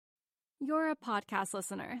You're a podcast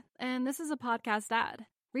listener, and this is a podcast ad.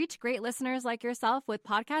 Reach great listeners like yourself with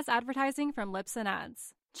podcast advertising from Libsyn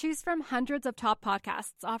Ads. Choose from hundreds of top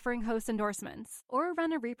podcasts offering host endorsements, or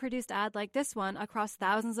run a reproduced ad like this one across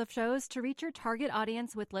thousands of shows to reach your target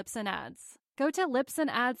audience with Libsyn Ads. Go to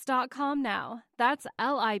libsynads.com now. That's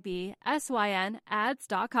LIBSYN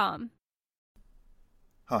ads.com.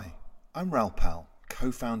 Hi, I'm Raoul Pal,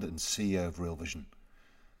 co-founder and CEO of Real Vision.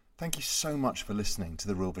 Thank you so much for listening to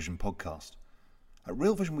the Real Vision podcast. At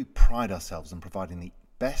Real Vision, we pride ourselves on providing the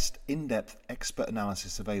best in-depth expert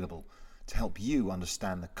analysis available to help you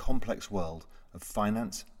understand the complex world of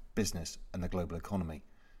finance, business, and the global economy.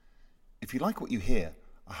 If you like what you hear,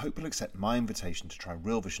 I hope you'll accept my invitation to try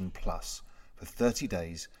Real Vision Plus for 30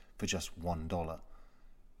 days for just $1.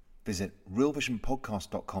 Visit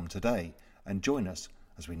realvisionpodcast.com today and join us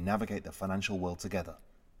as we navigate the financial world together.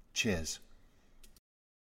 Cheers.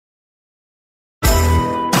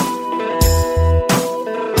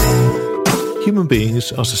 Human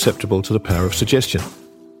beings are susceptible to the power of suggestion.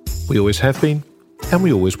 We always have been, and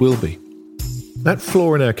we always will be. That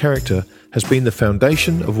flaw in our character has been the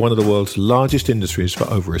foundation of one of the world's largest industries for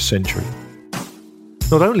over a century.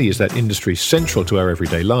 Not only is that industry central to our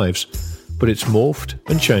everyday lives, but it's morphed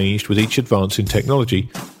and changed with each advance in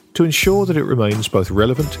technology to ensure that it remains both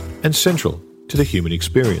relevant and central to the human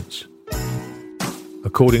experience.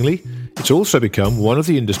 Accordingly, it's also become one of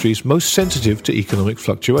the industries most sensitive to economic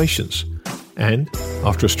fluctuations. And,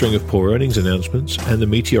 after a string of poor earnings announcements and the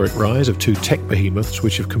meteoric rise of two tech behemoths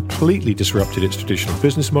which have completely disrupted its traditional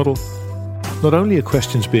business model, not only are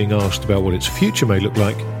questions being asked about what its future may look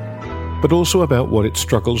like, but also about what its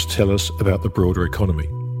struggles tell us about the broader economy.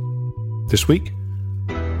 This week,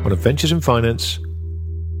 on Adventures in Finance,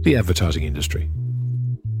 the advertising industry.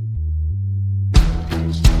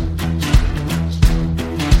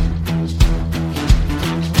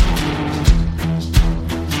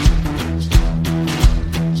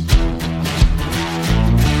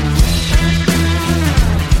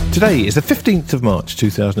 Today is the 15th of March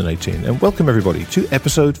 2018, and welcome everybody to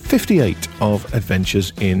episode 58 of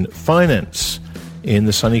Adventures in Finance. In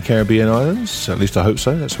the sunny Caribbean islands, at least I hope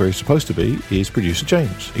so, that's where he's supposed to be, is producer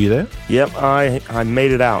James. Are you there? Yep, I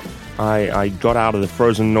made it out. I got out of the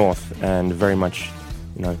frozen north and very much,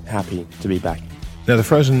 happy to be back. Now, the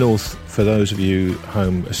frozen north, for those of you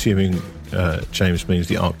home assuming James means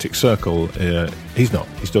the Arctic Circle, he's not.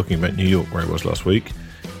 He's talking about New York, where he was last week,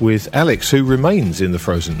 with Alex, who remains in the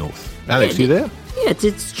frozen north. Alex, you there? Yeah,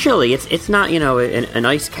 it's chilly. It's not, an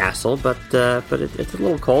ice castle, but it's a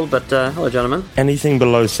little cold. But hello, gentlemen. Anything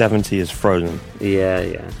below 70 is frozen. Yeah.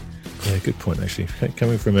 Yeah, good point, actually.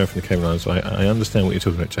 Coming from there from the Cayman Islands, I understand what you're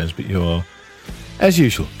talking about, James, but you are, as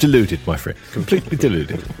usual, deluded, my friend. Completely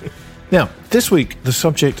deluded. Now, this week, the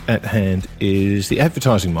subject at hand is the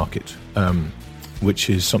advertising market, which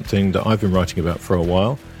is something that I've been writing about for a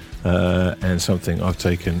while. And something I've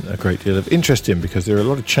taken a great deal of interest in because there are a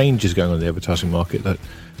lot of changes going on in the advertising market that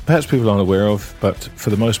perhaps people aren't aware of, but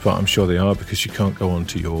for the most part I'm sure they are, because you can't go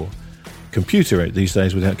onto your computer these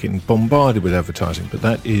days without getting bombarded with advertising. But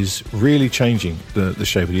that is really changing the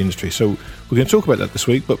shape of the industry. So we're going to talk about that this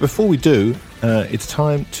week, but before we do, it's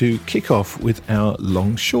time to kick off with our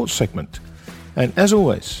long short segment. And as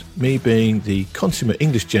always, me being the consummate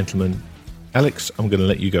English gentleman, Alex, I'm going to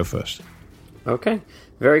let you go first. Okay,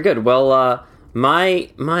 very good. Well,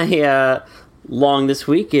 my long this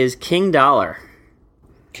week is King Dollar.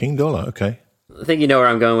 King Dollar, okay. I think you know where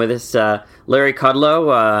I'm going with this. Larry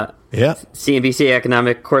Kudlow, CNBC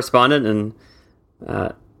economic correspondent, and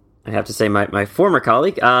I have to say my former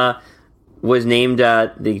colleague, was named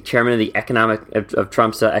the chairman of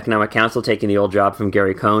Trump's Economic Council, taking the old job from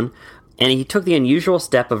Gary Cohn. And he took the unusual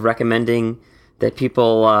step of recommending that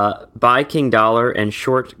people buy King Dollar and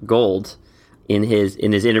short gold in his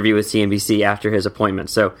interview with CNBC after his appointment.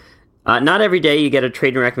 So not every day you get a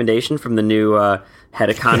trading recommendation from the new head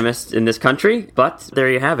economist in this country, but there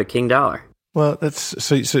you have it, King Dollar. Well, that's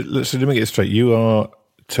so let me get this straight. You are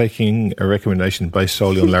taking a recommendation based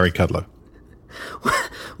solely on Larry Kudlow.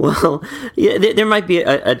 Well, yeah, there might be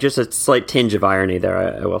just a slight tinge of irony there,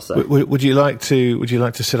 I will say. Would you like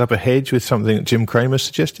to set up a hedge with something that Jim Cramer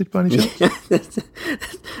suggested, by any chance?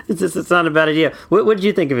 It's not a bad idea. What did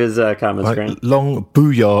you think of his comments, Grant? Long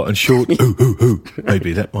booyah and short ooh.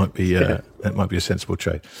 Maybe that might be a sensible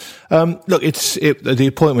trade. Look, the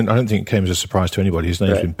appointment. I don't think it came as a surprise to anybody. His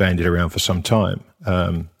name's been bandied around for some time.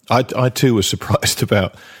 I too was surprised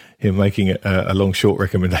about him making a long-short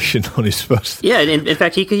recommendation on his first. Yeah, in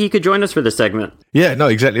fact, he could join us for this segment. Yeah, no,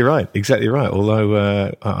 exactly right.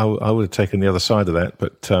 Although I would have taken the other side of that.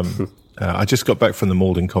 But I just got back from the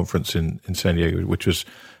Malden conference in San Diego, which was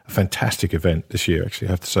a fantastic event this year, actually.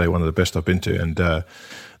 I have to say, one of the best I've been to. And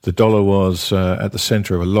the dollar was at the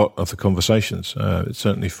center of a lot of the conversations. It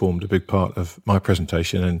certainly formed a big part of my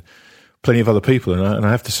presentation and plenty of other people. And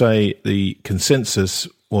I have to say, the consensus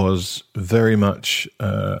was very much,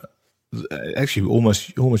 actually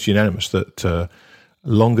almost unanimous that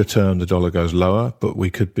longer term the dollar goes lower, but we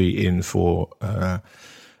could be in for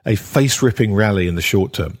a face-ripping rally in the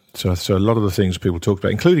short term. So a lot of the things people talked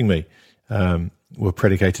about, including me, were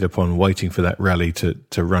predicated upon waiting for that rally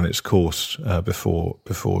to run its course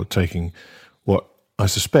before taking what I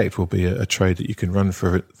suspect will be a trade that you can run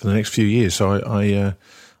for the next few years. So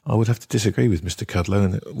I would have to disagree with Mr. Kudlow,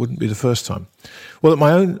 and it wouldn't be the first time. Well,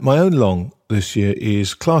 my own long this year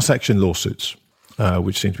is class action lawsuits,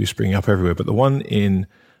 which seem to be springing up everywhere. But the one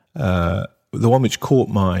which caught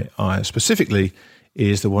my eye specifically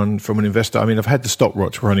is the one from an investor. I mean, I've had the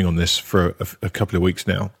stopwatch running on this for a couple of weeks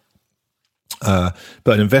now. But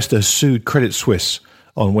an investor sued Credit Suisse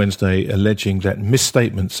on Wednesday, alleging that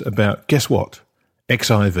misstatements about, guess what,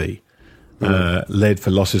 XIV led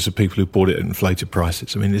for losses of people who bought it at inflated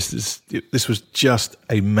prices. I mean, this was just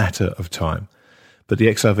a matter of time. But the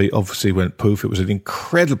XIV obviously went poof. It was an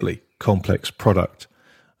incredibly complex product.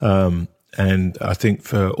 And I think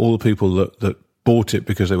for all the people that bought it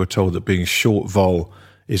because they were told that being short vol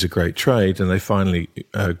is a great trade, and they finally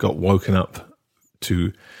got woken up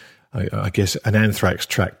to, I guess, an Anthrax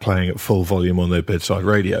track playing at full volume on their bedside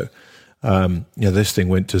radio. This thing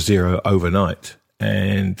went to zero overnight,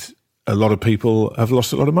 and a lot of people have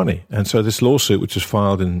lost a lot of money. And so this lawsuit, which was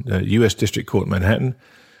filed in U.S. District Court in Manhattan,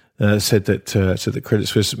 said that Credit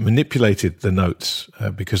Suisse manipulated the notes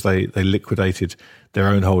because they liquidated their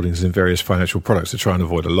own holdings in various financial products to try and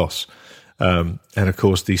avoid a loss. And of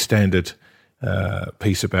course, the standard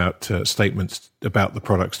piece about statements about the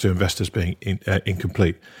products to investors being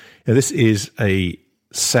incomplete. Now, this is a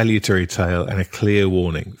salutary tale and a clear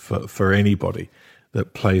warning for anybody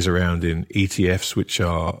that plays around in ETFs, which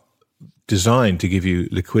are designed to give you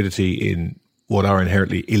liquidity in what are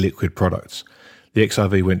inherently illiquid products. The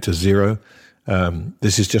XIV went to zero.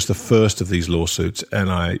 This is just the first of these lawsuits, and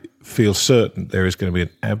I feel certain there is going to be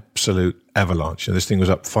an absolute avalanche. And this thing was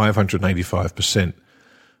up 585%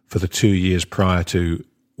 for the 2 years prior to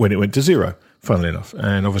when it went to zero, funnily enough.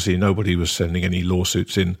 And obviously nobody was sending any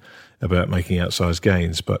lawsuits in about making outsized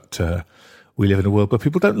gains, but we live in a world where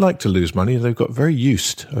people don't like to lose money. They've got very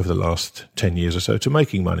used over the last 10 years or so to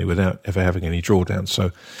making money without ever having any drawdowns.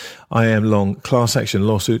 So I am long class action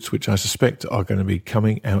lawsuits, which I suspect are going to be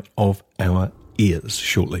coming out of our ears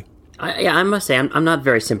shortly. I must say I'm not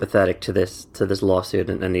very sympathetic to this lawsuit,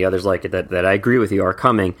 and the others like it that I agree with you are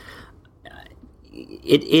coming.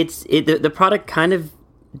 The product kind of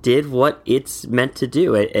did what it's meant to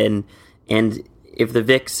do, and if the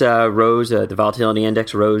VIX rose, the volatility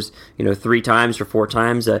index rose, 3 times or 4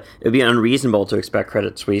 times, it would be unreasonable to expect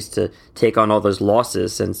Credit Suisse to take on all those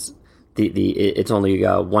losses since it's only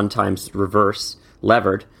 1 times reverse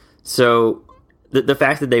levered. So the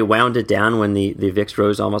fact that they wound it down when the VIX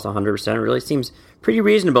rose almost 100% really seems pretty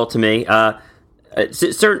reasonable to me.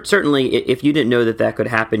 Certainly, if you didn't know that could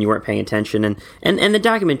happen, you weren't paying attention, and the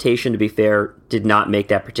documentation, to be fair, did not make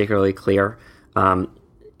that particularly clear.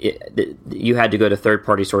 You had to go to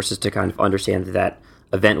third-party sources to kind of understand that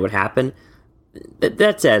event would happen.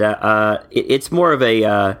 That said, it's more of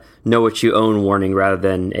a know what you own warning rather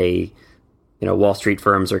than a Wall Street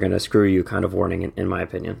firms are going to screw you kind of warning, in my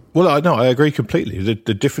opinion. Well, I agree completely.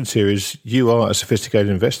 The difference here is you are a sophisticated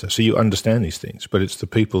investor, so you understand these things. But it's the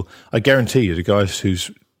people. I guarantee you, the guy who's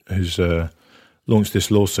launched this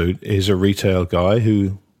lawsuit is a retail guy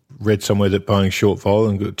who read somewhere that buying short vol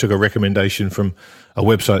and took a recommendation from a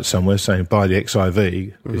website somewhere saying buy the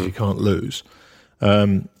XIV because you can't lose.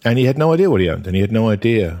 And he had no idea what he owned, and he had no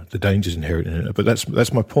idea the dangers inherent in it. But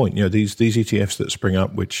that's my point. These ETFs that spring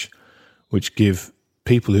up, which give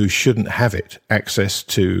people who shouldn't have it access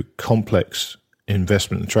to complex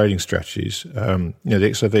investment and trading strategies. The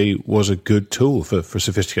XIV was a good tool for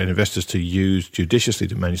sophisticated investors to use judiciously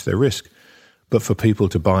to manage their risk. But for people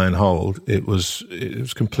to buy and hold, it was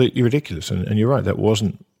completely ridiculous. And you're right, that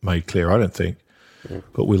wasn't made clear, I don't think. Yeah.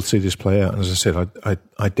 But we'll see this play out. And as I said,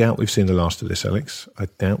 I doubt we've seen the last of this, Alex. I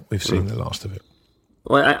doubt we've seen the last of it.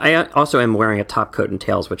 Well, I also am wearing a top coat and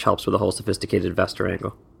tails, which helps with the whole sophisticated investor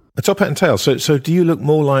angle. A top hat and tail. So do you look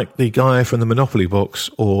more like the guy from the Monopoly box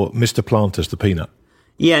or Mr. Planters, the peanut?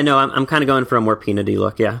 Yeah, no, I'm kind of going for a more peanutty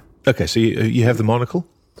look, yeah. Okay, so you have the monocle?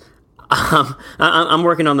 I'm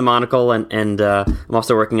working on the monocle, and I'm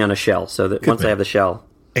also working on a shell, so that once I have the shell.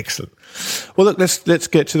 Excellent. Well, look, let's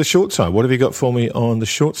get to the short side. What have you got for me on the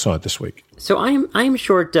short side this week? So I am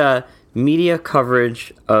short media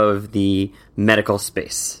coverage of the medical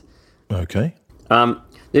space. Okay.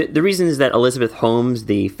 The reason is that Elizabeth Holmes,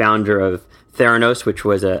 the founder of Theranos, which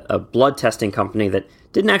was a blood testing company that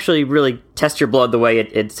didn't actually really test your blood the way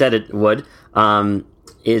it said it would,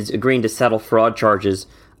 is agreeing to settle fraud charges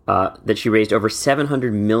that she raised over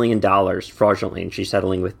 $700 million fraudulently, and she's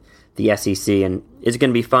settling with the SEC, and is going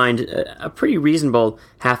to be fined a pretty reasonable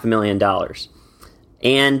 $500,000.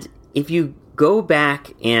 And if you go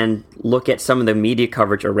back and look at some of the media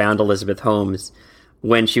coverage around Elizabeth Holmes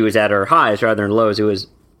when she was at her highs rather than lows, it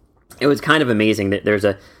was kind of amazing. That there's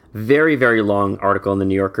a very, very long article in the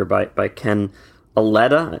New Yorker by Ken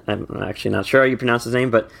Aletta. I'm actually not sure how you pronounce his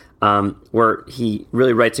name, but where he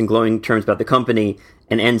really writes in glowing terms about the company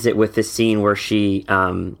and ends it with this scene where she,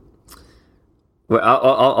 I'll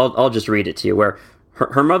just read it to you, where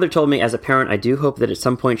her mother told me, as a parent, I do hope that at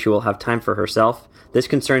some point she will have time for herself. This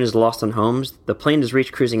concern is lost on Holmes. The plane has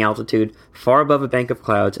reached cruising altitude, far above a bank of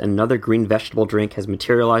clouds, and another green vegetable drink has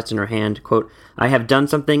materialized in her hand. Quote, I have done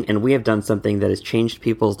something, and we have done something that has changed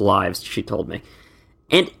people's lives, she told me.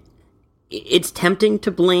 And it's tempting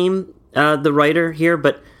to blame the writer here,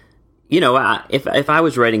 but, you know, if I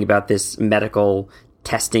was writing about this medical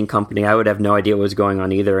testing company, I would have no idea what was going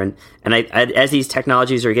on either. And I as these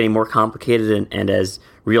technologies are getting more complicated and as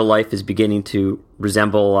real life is beginning to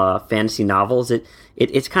resemble fantasy novels,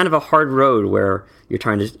 it's kind of a hard road where you're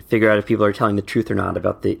trying to figure out if people are telling the truth or not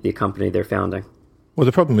about the company they're founding. Well,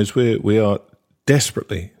 the problem is we are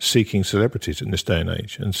desperately seeking celebrities in this day and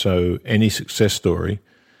age. And so any success story,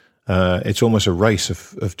 it's almost a race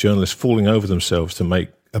of journalists falling over themselves to make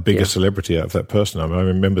a bigger celebrity out of that person. I mean, I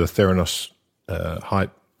remember the Theranos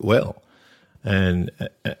hype well, and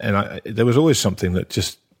there was always something that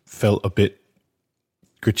just felt a bit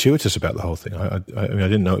gratuitous about the whole thing. I mean, I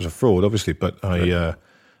didn't know it was a fraud, obviously, but I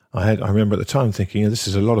remember at the time thinking, this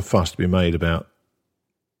is a lot of fuss to be made about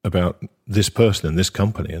this person and this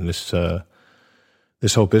company and this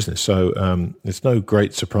whole business. So it's no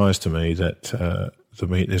great surprise to me that there's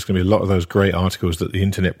going to be a lot of those great articles that the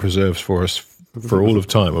internet preserves for us for all of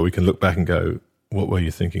time, where we can look back and go, what were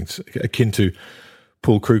you thinking? Akin to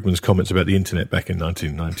Paul Krugman's comments about the internet back in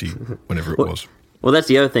 1990, whenever it was. Well, that's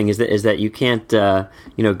the other thing is that you can't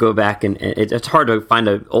go back and it's hard to find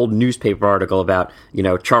an old newspaper article about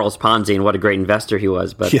Charles Ponzi and what a great investor he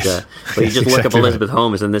was, but you just look up Elizabeth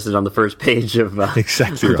Holmes and this is on the first page of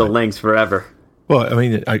the links forever. Well, I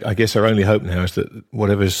mean, I guess our only hope now is that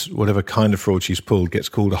whatever kind of fraud she's pulled gets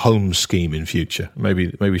called a Holmes scheme in future.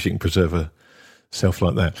 Maybe she can preserve herself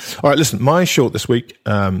like that. All right, listen, my short this week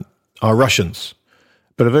are Russians,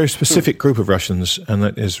 but a very specific group of Russians, and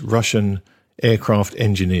that is Russian aircraft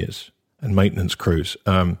engineers and maintenance crews.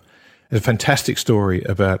 There's a fantastic story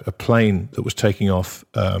about a plane that was taking off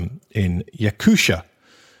in Yakutia.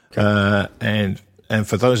 And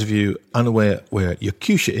for those of you unaware where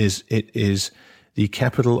Yakutia is, it is the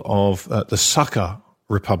capital of the Sakha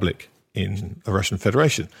Republic in the Russian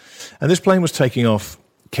Federation. And this plane was taking off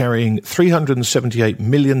carrying $378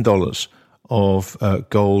 million of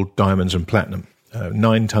gold, diamonds, and platinum,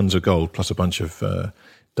 9 tons of gold plus a bunch of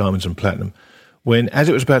diamonds and platinum. When, as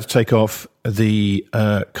it was about to take off, the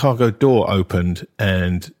cargo door opened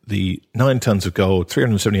and the 9 tons of gold,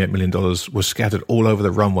 $378 million, was scattered all over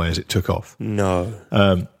the runway as it took off. No.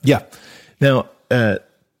 Yeah. Now,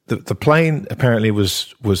 the plane apparently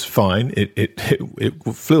was fine. It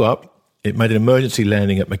flew up. It made an emergency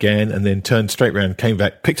landing at McGann and then turned straight around, came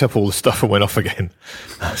back, picked up all the stuff and went off again.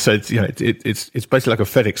 So it's basically like a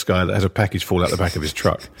FedEx guy that has a package fall out the back of his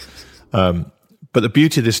truck. But the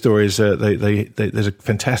beauty of this story is there's a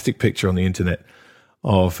fantastic picture on the internet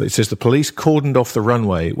it says the police cordoned off the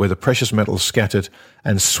runway where the precious metals scattered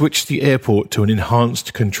and switched the airport to an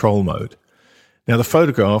enhanced control mode. Now the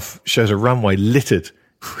photograph shows a runway littered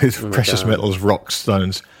with precious metals, rocks,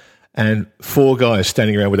 stones, and 4 guys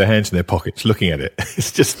standing around with their hands in their pockets looking at it.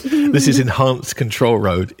 It's just, this is enhanced control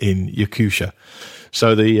road in Yakutia.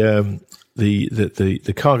 So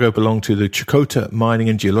the cargo belonged to the Chukota Mining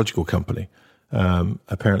and Geological Company.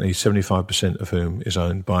 Apparently 75% of whom is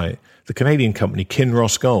owned by the Canadian company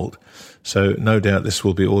Kinross Gold. So no doubt this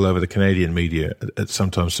will be all over the Canadian media at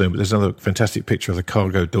some time soon. But there's another fantastic picture of the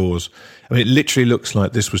cargo doors. I mean, it literally looks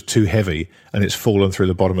like this was too heavy and it's fallen through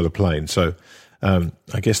the bottom of the plane. So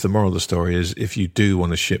I guess the moral of the story is if you do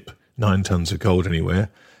want to ship 9 tons of gold anywhere,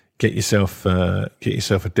 get yourself a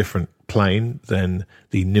different plane than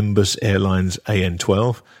the Nimbus Airlines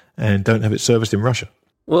AN-12 and don't have it serviced in Russia.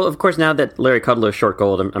 Well, of course, now that Larry Kudlow is short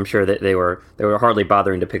gold, I'm sure that they were hardly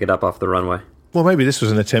bothering to pick it up off the runway. Well, maybe this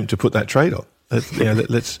was an attempt to put that trade on.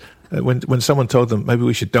 Let's when someone told them maybe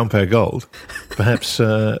we should dump our gold, perhaps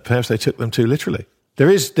they took them too literally. There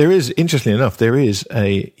is interestingly enough, there is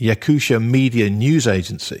a Yakusha media news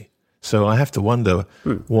agency. So I have to wonder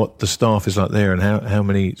what the staff is like there and how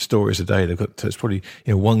many stories a day they've got. It's probably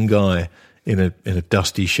one guy in a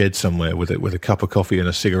dusty shed somewhere with a cup of coffee and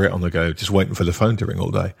a cigarette on the go, just waiting for the phone to ring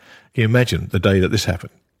all day. Can you imagine the day that this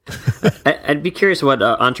happened? I'd be curious what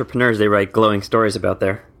entrepreneurs they write glowing stories about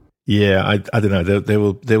there. Yeah, I don't know. There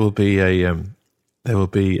will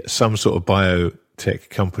be some sort of biotech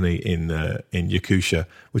company in Yakusha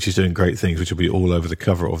which is doing great things, which will be all over the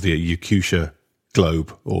cover of the Yakusha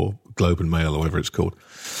Globe or Globe and Mail or whatever it's called.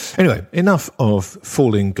 Anyway, enough of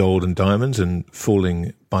falling gold and diamonds and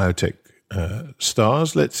falling biotech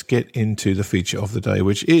stars. Let's get into the feature of the day,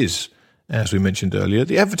 which is, as we mentioned earlier,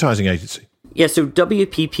 the advertising agency. Yeah, so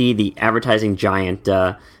WPP, the advertising giant,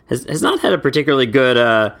 has not had a particularly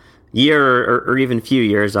good year or even few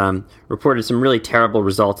years. Reported some really terrible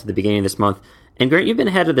results at the beginning of this month. And Grant, you've been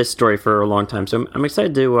ahead of this story for a long time, so I'm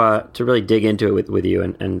excited to really dig into it with you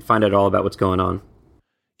and find out all about what's going on.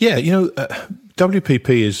 Yeah,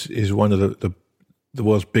 WPP is one of the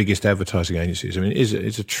world's biggest advertising agencies. I mean,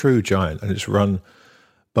 it's a true giant, and it's run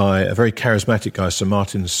by a very charismatic guy, Sir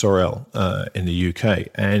Martin Sorrell, in the UK.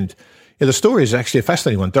 And the story is actually a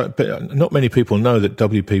fascinating one. But not many people know that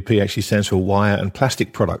WPP actually stands for Wire and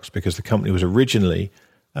Plastic Products, because the company was originally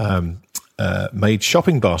made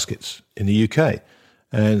shopping baskets in the UK.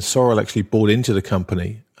 And Sorrell actually bought into the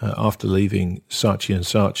company after leaving Saatchi &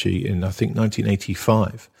 Saatchi in, I think,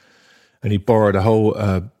 1985. And he borrowed a whole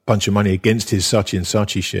bunch of money against his Saatchi &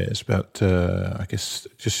 Saatchi shares, about, I guess,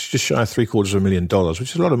 just shy of $750,000,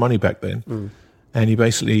 which is a lot of money back then. Mm. And he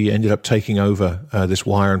basically ended up taking over this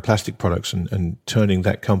Wire and Plastic Products and turning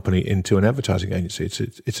that company into an advertising agency.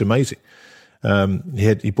 It's amazing.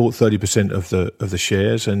 He bought 30% of the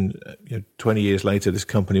shares, and 20 years later, this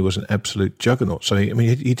company was an absolute juggernaut. So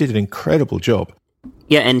he did an incredible job.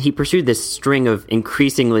 Yeah, and he pursued this string of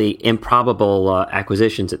increasingly improbable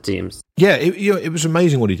acquisitions, it seems. Yeah, it was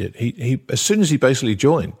amazing what he did. He as soon as he basically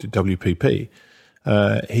joined WPP,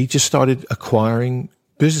 he just started acquiring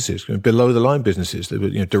businesses, below the line businesses. There were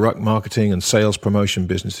direct marketing and sales promotion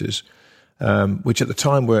businesses, which at the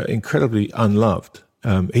time were incredibly unloved.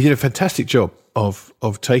 He did a fantastic job of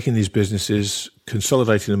taking these businesses,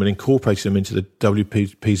 consolidating them and incorporating them into the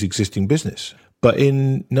WPP's existing business. But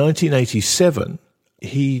in 1987,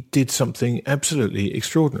 he did something absolutely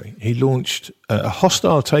extraordinary. He launched a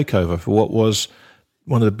hostile takeover for what was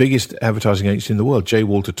one of the biggest advertising agencies in the world, J.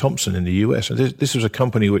 Walter Thompson in the US. And this was a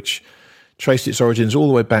company which traced its origins all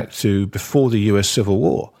the way back to before the US Civil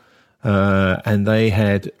War. And they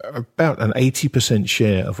had about an 80%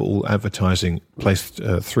 share of all advertising placed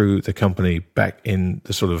through the company back in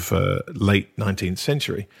the sort of late 19th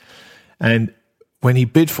century. And when he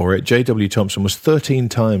bid for it, J.W. Thompson was 13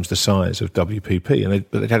 times the size of WPP, and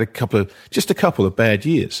they'd had a couple of bad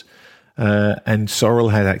years. And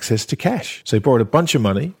Sorrell had access to cash. So he borrowed a bunch of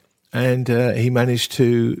money, and he managed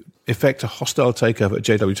to effect a hostile takeover at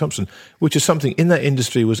J.W. Thompson, which is something in that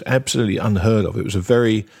industry was absolutely unheard of. It was a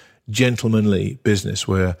very gentlemanly business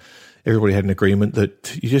where everybody had an agreement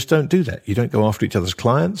that you just don't do that. You don't go after each other's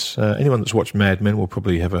clients. Anyone that's watched Mad Men will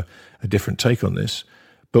probably have a different take on this.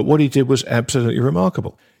 But what he did was absolutely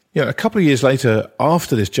remarkable. A couple of years later,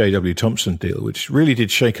 after this J.W. Thompson deal, which really did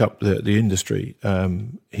shake up the industry,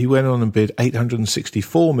 he went on and bid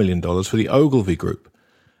 $864 million for the Ogilvy Group.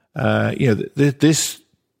 This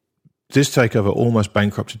takeover almost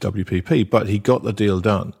bankrupted WPP, but he got the deal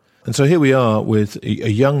done. And so here we are with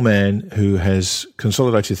a young man who has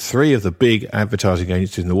consolidated 3 of the big advertising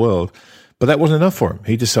agencies in the world, but that wasn't enough for him.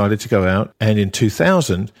 He decided to go out, and in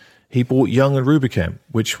 2000, he bought Young and Rubicam,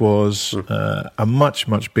 which was a much,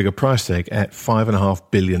 much bigger price tag at $5.5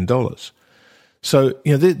 billion. So,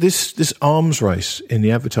 this arms race in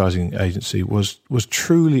the advertising agency was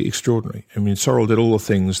truly extraordinary. I mean, Sorrell did all the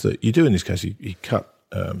things that you do in this case. He cut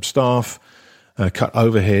staff, cut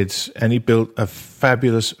overheads, and he built a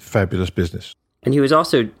fabulous, fabulous business. And he was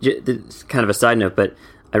also, kind of a side note, but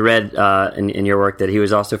I read in your work that he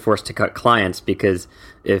was also forced to cut clients because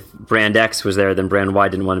if brand X was there, then brand Y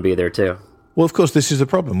didn't want to be there too. Well, of course, this is the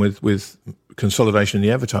problem with consolidation in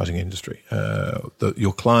the advertising industry.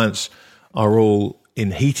 Your clients are all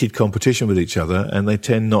in heated competition with each other, and they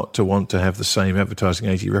tend not to want to have the same advertising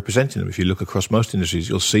agency representing them. If you look across most industries,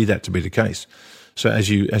 you'll see that to be the case. So as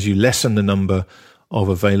you lessen the number of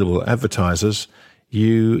available advertisers,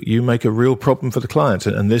 you make a real problem for the clients.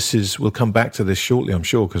 And we'll come back to this shortly, I'm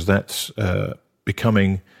sure, because that's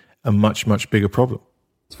becoming a much, much bigger problem.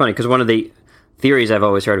 It's funny because one of the theories I've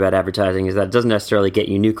always heard about advertising is that it doesn't necessarily get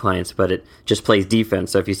you new clients, but it just plays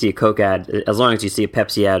defense. So if you see a Coke ad, as long as you see a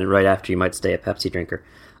Pepsi ad right after, you might stay a Pepsi drinker.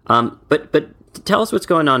 But tell us what's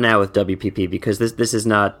going on now with WPP, because this is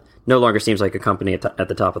no longer seems like a company at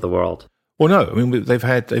the top of the world. Well, no, I mean they've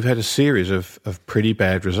had a series of pretty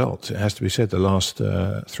bad results. It has to be said. The last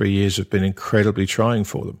 3 years have been incredibly trying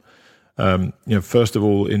for them. First of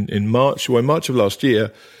all, in March of last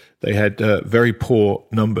year, they had very poor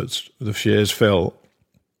numbers. The shares fell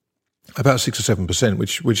about 6 or 7%,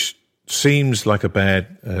 which seems like a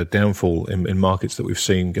bad downfall in markets that we've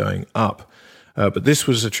seen going up. But this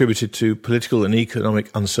was attributed to political and economic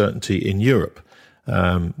uncertainty in Europe,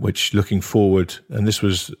 which looking forward, and this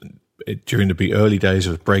was during the early days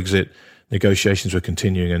of Brexit, negotiations were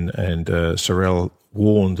continuing, and Sorel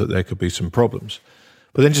warned that there could be some problems.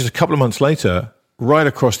 But then just a couple of months later, right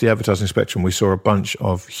across the advertising spectrum, we saw a bunch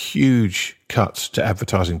of huge cuts to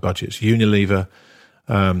advertising budgets. Unilever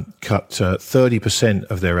cut 30%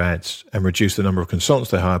 of their ads and reduced the number of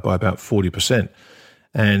consultants they hired by about 40%.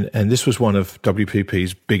 And this was one of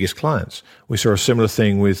WPP's biggest clients. We saw a similar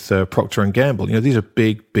thing with Procter & Gamble. These are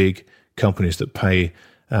big companies that pay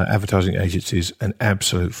advertising agencies an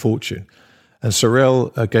absolute fortune. And Sorel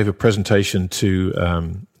gave a presentation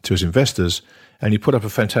to his investors, and he put up a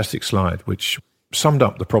fantastic slide which summed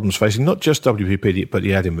up the problems facing not just WPP but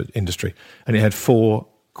the ad industry. And it had 4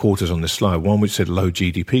 quarters on this slide. One which said low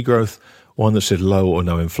GDP growth, one that said low or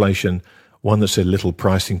no inflation, one that said little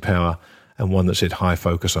pricing power, and one that said high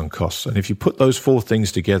focus on costs. And if you put those 4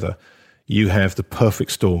 things together, you have the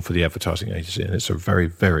perfect storm for the advertising agency, and it's a very,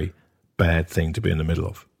 very bad thing to be in the middle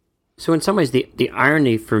of. So in some ways, the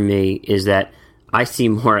irony for me is that I see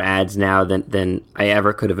more ads now than I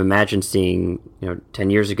ever could have imagined seeing 10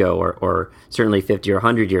 years ago, or certainly 50 or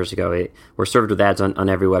 100 years ago. We're served with ads on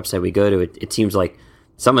every website we go to. It seems like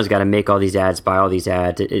someone's got to make all these ads, buy all these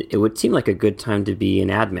ads. It would seem like a good time to be an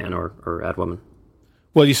ad man or ad woman.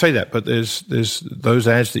 Well, you say that, but there's those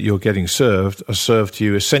ads that you're getting served are served to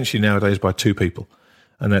you essentially nowadays by 2 people,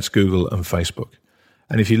 and that's Google and Facebook.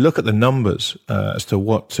 And if you look at the numbers as to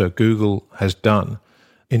what Google has done,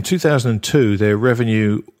 in 2002, their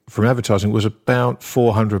revenue from advertising was about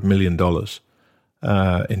 $400 million.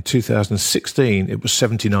 In 2016, it was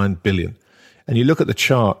 $79 billion. And you look at the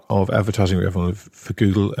chart of advertising revenue for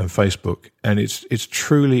Google and Facebook, and it's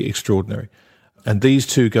truly extraordinary. And these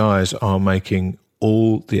 2 guys are making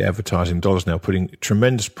all the advertising dollars now, putting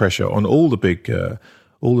tremendous pressure on all the big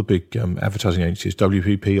advertising agencies,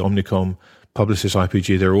 WPP, Omnicom, Publicis,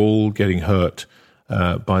 IPG. They're all getting hurt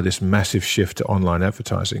by this massive shift to online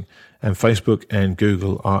advertising, and Facebook and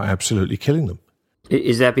Google are absolutely killing them.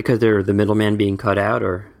 Is that because they're the middleman being cut out,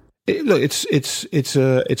 or? Look, it's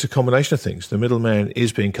a combination of things. The middleman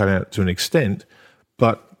is being cut out to an extent,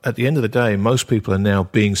 but at the end of the day, most people are now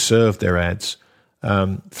being served their ads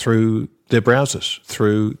through their browsers,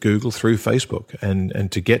 through Google, through Facebook,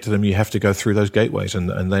 and to get to them, you have to go through those gateways,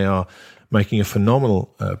 and they are making a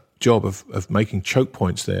phenomenal job of making choke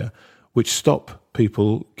points there, which stop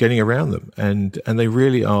people getting around them, and they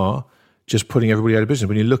really are just putting everybody out of business.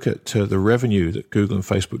 When you look at the revenue that Google and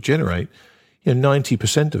Facebook generate,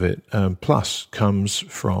 90% of it plus comes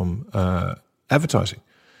from advertising.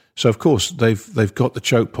 So of course they've got the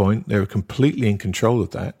choke point. They're completely in control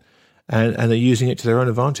of that, and they're using it to their own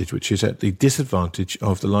advantage, which is at the disadvantage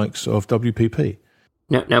of the likes of WPP.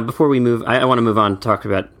 Now before we move, I want to move on to talk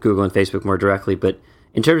about Google and Facebook more directly, but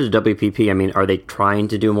in terms of WPP, I mean, are they trying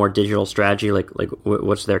to do a more digital strategy? Like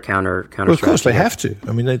what's their counter strategy? Well, of course they have to.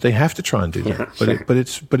 I mean, they have to try and do that. Yeah, but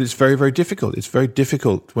it's very, very difficult. It's very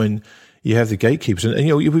difficult when you have the gatekeepers.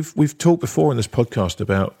 And we've talked before in this podcast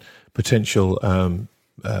about potential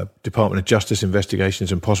Department of Justice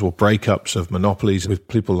investigations and possible breakups of monopolies with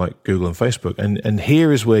people like Google and Facebook. And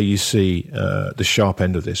here is where you see the sharp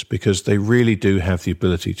end of this, because they really do have the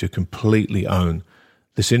ability to completely own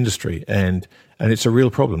this industry, and it's a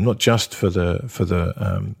real problem, not just for the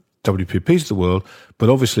WPPs of the world, but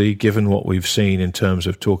obviously given what we've seen in terms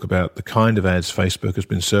of talk about the kind of ads Facebook has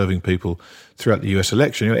been serving people throughout the US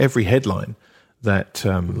election. Every headline that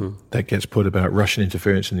that gets put about Russian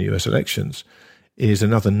interference in the US elections is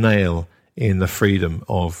another nail in the freedom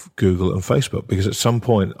of Google and Facebook, because at some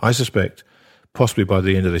point, I suspect, possibly by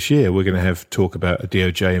the end of this year, we're going to have talk about a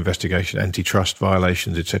DOJ investigation, antitrust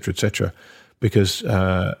violations, et cetera, because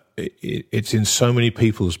it's in so many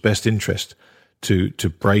people's best interest to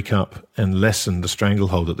break up and lessen the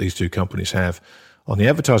stranglehold that these 2 companies have on the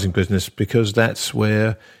advertising business, because that's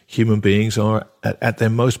where human beings are at their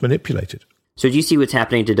most manipulated. So do you see what's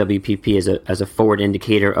happening to WPP as a forward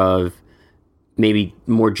indicator of maybe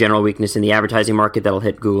more general weakness in the advertising market that'll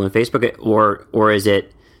hit Google and Facebook, or is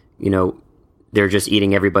it, they're just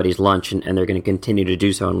eating everybody's lunch and they're going to continue to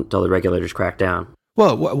do so until the regulators crack down?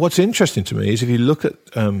 Well, what's interesting to me is if you look at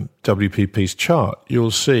WPP's chart, you'll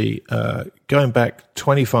see going back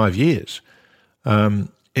 25 years,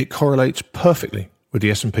 it correlates perfectly with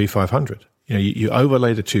the S&P 500. You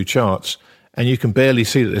overlay the two charts, and you can barely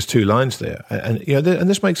see that there's two lines there. And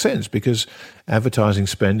this makes sense because advertising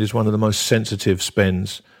spend is one of the most sensitive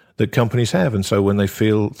spends that companies have. And so when they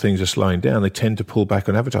feel things are slowing down, they tend to pull back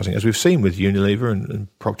on advertising, as we've seen with Unilever and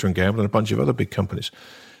Procter & Gamble and a bunch of other big companies.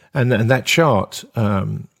 And that chart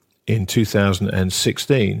in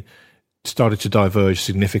 2016 started to diverge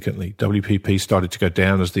significantly. WPP started to go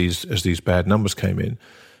down as these bad numbers came in.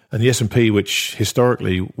 And the S&P, which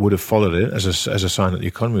historically would have followed it as a sign that the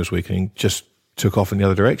economy was weakening, just took off in the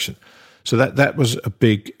other direction. So that was a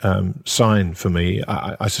big sign for me.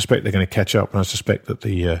 I suspect they're going to catch up, and I suspect that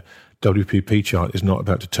the WPP chart is not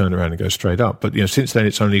about to turn around and go straight up. But since then,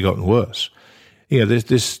 it's only gotten worse.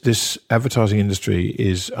 This advertising industry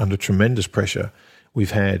is under tremendous pressure.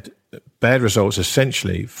 We've had bad results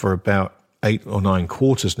essentially for about 8 or 9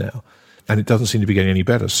 quarters now, and it doesn't seem to be getting any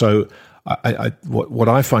better. So what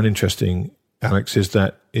I find interesting, Alex, is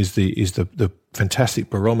the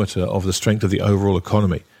fantastic barometer of the strength of the overall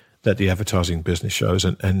economy that the advertising business shows,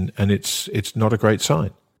 and it's not a great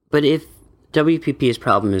sign. But if WPP's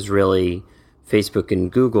problem is really Facebook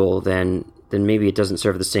and Google, then maybe it doesn't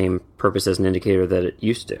serve the same purpose as an indicator that it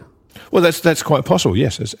used to. Well, that's quite possible.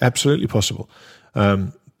 Yes, it's absolutely possible.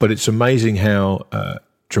 But it's amazing how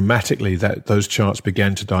dramatically those charts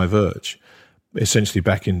began to diverge, essentially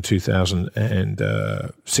back in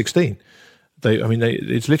 2016.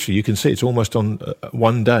 It's literally, you can see it's almost on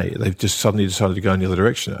one day. They've just suddenly decided to go in the other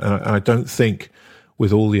direction. And I don't think,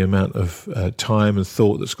 with all the amount of time and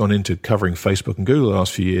thought that's gone into covering Facebook and Google the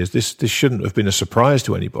last few years, this shouldn't have been a surprise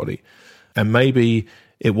to anybody. And maybe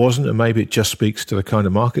it wasn't, and maybe it just speaks to the kind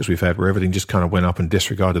of markets we've had where everything just kind of went up and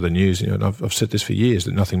disregarded the news. And I've said this for years,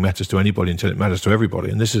 that nothing matters to anybody until it matters to everybody.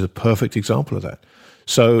 And this is a perfect example of that.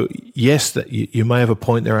 So yes, that you may have a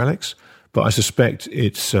point there, Alex, but I suspect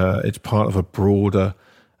it's part of a broader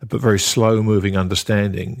but very slow-moving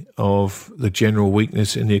understanding of the general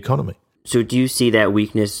weakness in the economy. So do you see that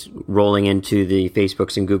weakness rolling into the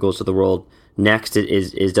Facebooks and Googles of the world next?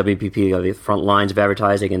 Is WPP on the front lines of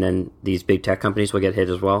advertising, and then these big tech companies will get hit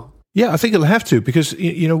as well? Yeah, I think it'll have to, because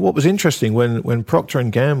what was interesting when Procter &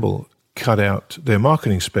 Gamble cut out their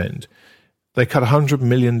marketing spend, they cut $100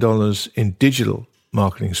 million in digital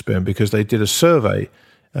marketing spend because they did a survey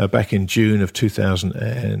back in June of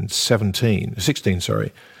 2016,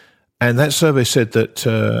 and that survey said that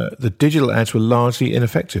the digital ads were largely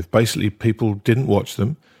ineffective. Basically, people didn't watch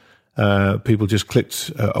them. People just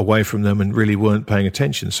clicked away from them and really weren't paying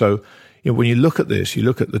attention. So, when you look at this, you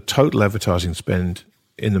look at the total advertising spend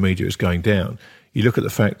in the media is going down. You look at the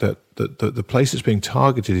fact that the place that's being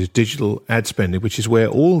targeted is digital ad spending, which is where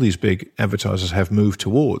all these big advertisers have moved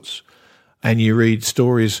towards. And you read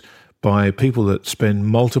stories by people that spend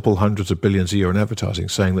multiple hundreds of billions a year in advertising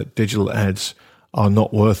saying that digital ads are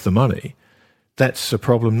not worth the money. That's a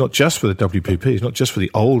problem not just for the WPPs, not just for the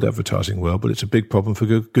old advertising world, but it's a big problem for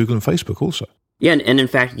Google and Facebook also. Yeah, and in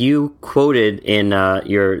fact, you quoted in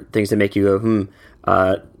your Things That Make You Go,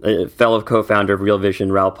 a fellow co-founder of Real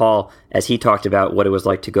Vision, Raoul Pal, as he talked about what it was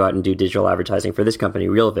like to go out and do digital advertising for this company,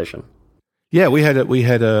 Real Vision. Yeah, we had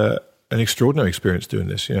an extraordinary experience doing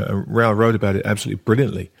this. Raoul wrote about it absolutely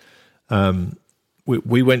brilliantly.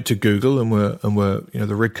 We went to Google and were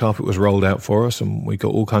the red carpet was rolled out for us, and we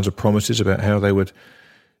got all kinds of promises about how they would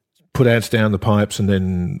put ads down the pipes, and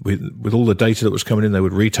then with all the data that was coming in, they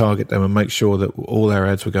would retarget them and make sure that all our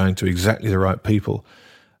ads were going to exactly the right people.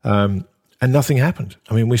 And nothing happened.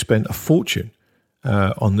 We spent a fortune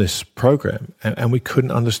on this program, and we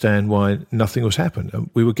couldn't understand why nothing was happening.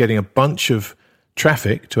 We were getting a bunch of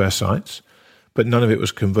traffic to our sites, but none of it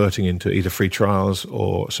was converting into either free trials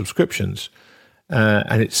or subscriptions.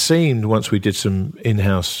 And it seemed, once we did some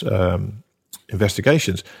in-house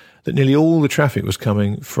investigations, that nearly all the traffic was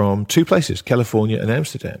coming from two places, California and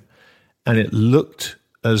Amsterdam. And it looked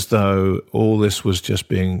as though all this was just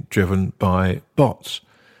being driven by bots.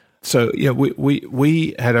 So,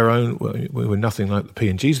 we had our own, we were nothing like the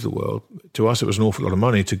P&Gs of the world. To us, it was an awful lot of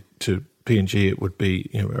money. To P&G, it would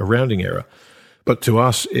be a rounding error. But to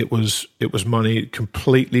us, it was money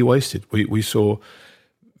completely wasted. We saw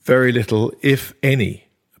very little, if any,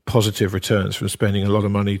 positive returns from spending a lot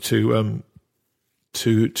of money to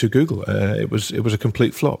Google. It was a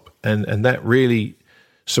complete flop, and that really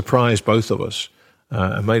surprised both of us.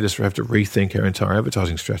 and made us have to rethink our entire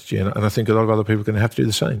advertising strategy. And I think a lot of other people are going to have to do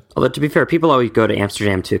the same. Although, to be fair, people always go to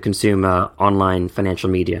Amsterdam to consume online financial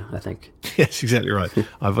media, I think. Yes, exactly right.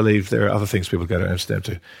 I believe there are other things people go to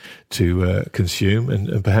Amsterdam to consume,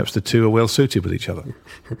 and perhaps the two are well suited with each other.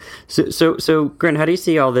 So, Grant, how do you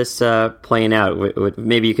see all this playing out?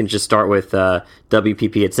 Maybe you can just start with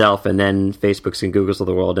WPP itself, and then Facebook's and Google's of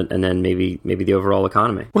the world, and then maybe the overall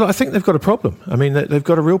economy. Well, I think they've got a problem. I mean, they've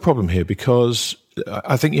got a real problem here, because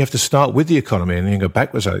I think you have to start with the economy and then go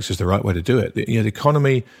backwards, Alex, is the right way to do it. The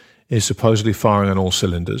economy is supposedly firing on all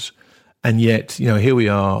cylinders, and yet, here we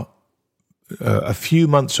are, a few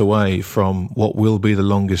months away from what will be the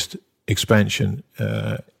longest expansion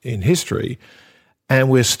in history, and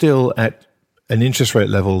we're still at an interest rate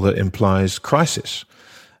level that implies crisis.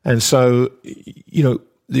 And so, the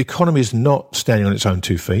economy is not standing on its own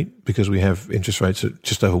 2 feet, because we have interest rates at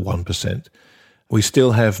just over 1%. We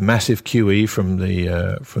still have massive QE from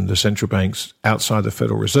the central banks outside the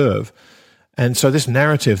Federal Reserve. And so this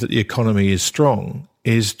narrative that the economy is strong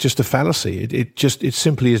is just a fallacy. It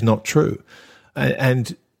simply is not true.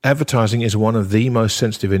 And advertising is one of the most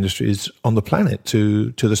sensitive industries on the planet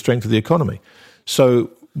to the strength of the economy.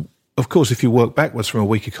 So, of course, if you work backwards from a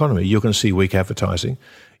weak economy, you're going to see weak advertising.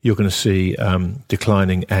 You're going to see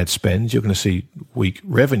declining ad spend. You're going to see weak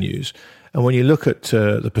revenues. And when you look at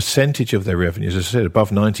the percentage of their revenues, as I said, above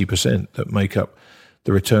 90% that make up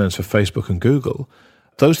the returns for Facebook and Google,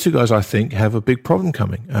 those two guys, I think, have a big problem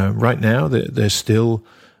coming. Right now, they're still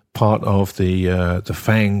part of the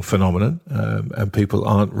FANG phenomenon, and people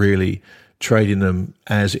aren't really trading them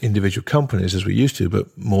as individual companies as we used to,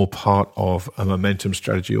 but more part of a momentum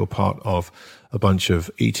strategy or part of a bunch of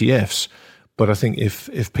ETFs. But I think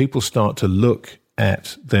if people start to look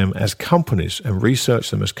at them as companies and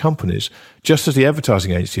research them as companies, just as the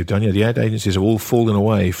advertising agencies have done, the ad agencies have all fallen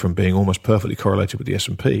away from being almost perfectly correlated with the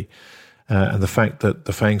S&P. And the fact that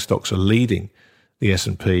the FANG stocks are leading the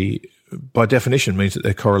S&P, by definition, means that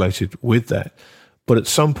they're correlated with that. But at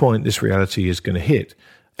some point, this reality is going to hit.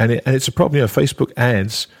 And it's a problem. Facebook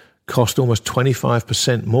ads cost almost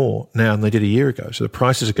 25% more now than they did a year ago. So the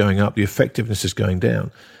prices are going up, the effectiveness is going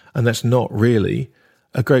down. And that's not really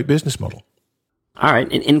a great business model. All right.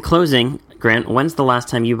 In closing, Grant, when's the last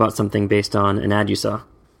time you bought something based on an ad you saw?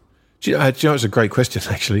 It's a great question,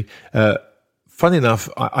 actually. Funny enough,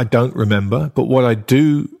 I don't remember. But what I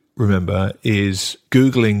do remember is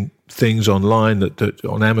Googling things online that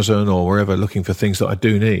on Amazon or wherever, looking for things that I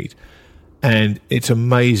do need. And it's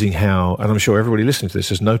amazing how, and I'm sure everybody listening to this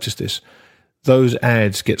has noticed this, those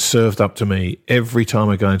ads get served up to me every time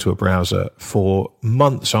I go into a browser for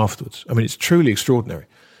months afterwards. I mean, it's truly extraordinary.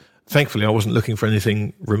 Thankfully, I wasn't looking for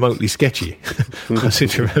anything remotely sketchy. I seem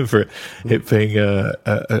to remember it being a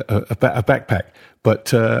backpack.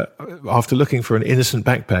 But after looking for an innocent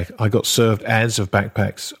backpack, I got served ads of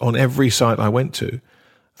backpacks on every site I went to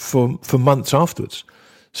for months afterwards.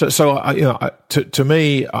 So to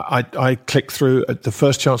me, I click through at the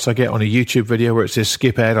first chance I get on a YouTube video where it says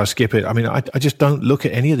skip ad, I skip it. I mean, I just don't look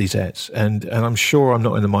at any of these ads, and I'm sure I'm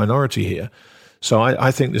not in the minority here. So I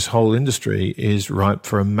think this whole industry is ripe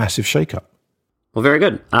for a massive shakeup. Well, very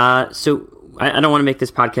good. So I don't want to make this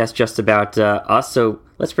podcast just about us. So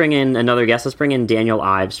let's bring in another guest. Let's bring in Daniel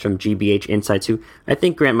Ives from GBH Insights, who I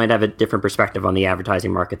think, Grant, might have a different perspective on the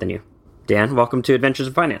advertising market than you. Dan, welcome to Adventures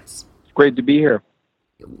in Finance. It's great to be here.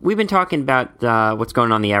 We've been talking about what's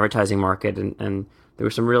going on in the advertising market, and there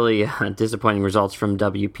were some really disappointing results from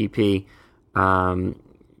WPP,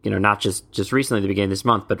 not just recently, the beginning of this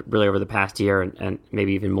month, but really over the past year and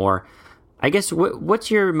maybe even more. I guess,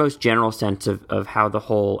 what's your most general sense of how the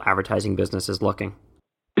whole advertising business is looking?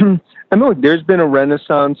 I mean, there's been a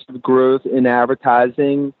renaissance of growth in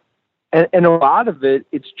advertising, and a lot of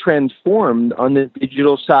it's transformed on the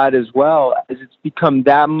digital side as well, as it's become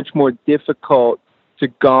that much more difficult to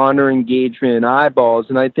garner engagement and eyeballs.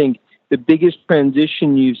 And I think the biggest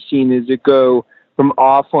transition you've seen is it go from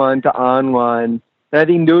offline to online. And I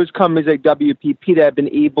think those companies like WPP that have been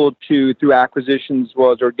able to, through acquisitions as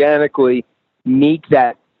well as organically, make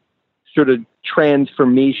that sort of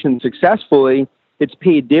transformation successfully, it's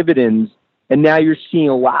paid dividends. And now you're seeing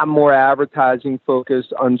a lot more advertising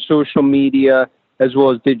focused on social media as well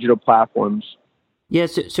as digital platforms. Yeah,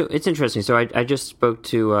 so it's interesting. So I just spoke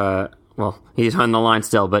to, he's on the line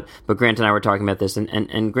still, but Grant and I were talking about this,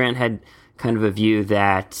 and Grant had kind of a view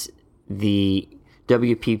that the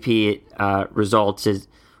WPP results is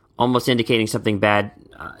almost indicating something bad,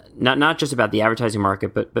 not just about the advertising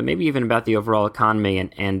market, but maybe even about the overall economy,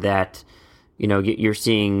 and that you're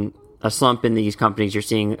seeing a slump in these companies. You're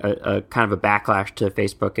seeing a kind of a backlash to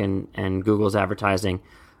Facebook and Google's advertising.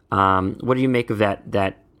 What do you make of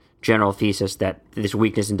that general thesis that this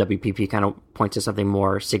weakness in WPP kind of points to something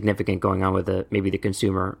more significant going on with maybe the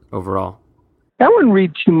consumer overall? I wouldn't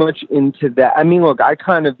read too much into that. I mean, look, I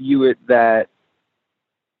kind of view it that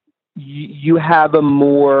you have a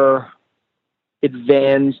more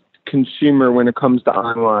advanced consumer when it comes to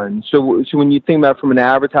online. So when you think about it from an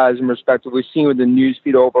advertising perspective, we're seeing with the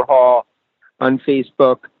newsfeed overhaul on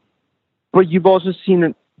Facebook, but you've also seen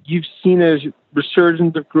a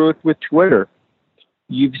resurgence of growth with Twitter.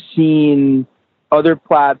 You've seen other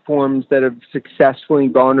platforms that have successfully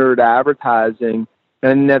garnered advertising,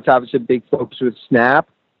 and that's obviously a big focus with Snap.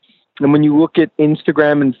 And when you look at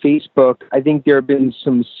Instagram and Facebook, I think there have been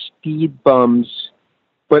some speed bumps,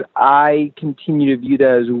 but I continue to view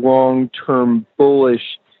that as long-term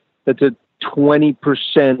bullish. That's a 20%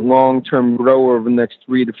 long-term grower over the next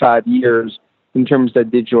 3 to 5 years in terms of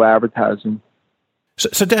digital advertising.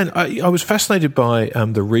 So Dan, I was fascinated by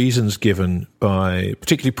the reasons given by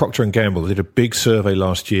particularly Procter & Gamble. They did a big survey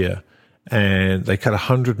last year, and they cut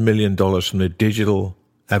 $100 million from their digital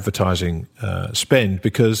advertising spend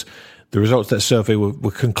because the results of that survey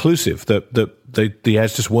were conclusive that the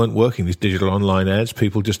ads just weren't working. These digital online ads,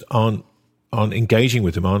 people just aren't engaging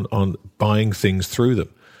with them, aren't buying things through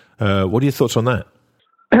them. What are your thoughts on that?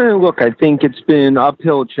 Look, I think it's been an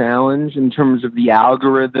uphill challenge in terms of the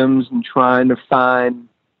algorithms and trying to find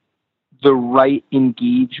the right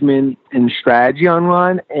engagement and strategy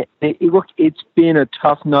online. Look, it's been a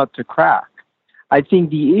tough nut to crack. I think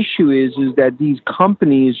the issue is that these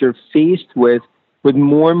companies are faced with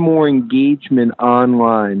more and more engagement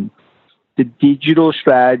online, the digital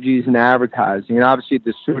strategies and advertising, and obviously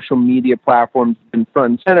the social media platforms have been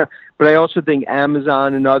front and center. But I also think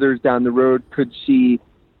Amazon and others down the road could see,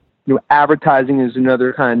 advertising as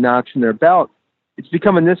another kind of notch in their belt. It's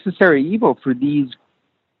become a necessary evil for these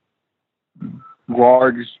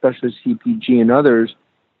large, especially CPG and others,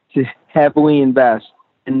 to heavily invest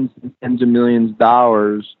tens of millions of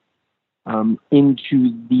dollars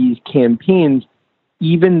into these campaigns,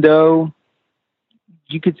 even though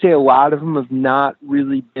you could say a lot of them have not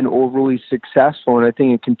really been overly successful. And I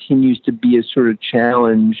think it continues to be a sort of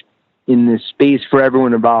challenge in this space for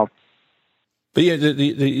everyone involved. But yeah,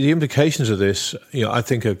 the implications of this, I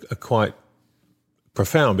think are quite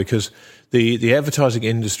profound because the advertising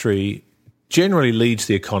industry generally leads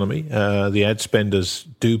the economy. The ad spenders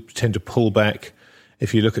do tend to pull back.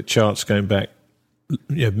 If you look at charts going back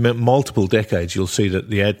multiple decades, you'll see that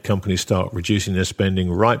the ad companies start reducing their spending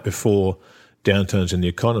right before downturns in the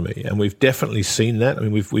economy, and we've definitely seen that. I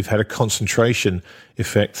mean, we've had a concentration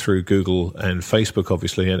effect through Google and Facebook,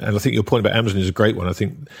 obviously, and I think your point about Amazon is a great one. I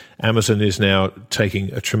think Amazon is now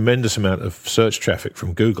taking a tremendous amount of search traffic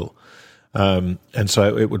from Google, and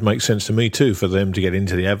so it would make sense to me too for them to get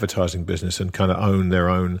into the advertising business and kind of own their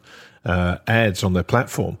own ads on their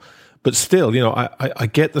platform. But still, I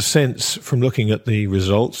get the sense from looking at the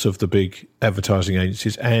results of the big advertising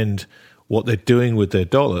agencies and what they're doing with their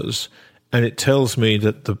dollars. And it tells me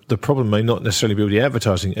that the problem may not necessarily be with the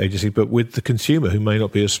advertising agency, but with the consumer, who may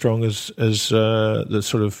not be as strong as the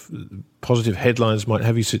sort of positive headlines might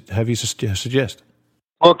have you suggest.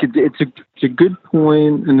 Look, it's a good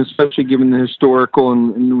point, and especially given the historical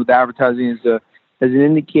and with advertising as an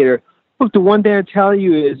indicator. Look, the one thing I tell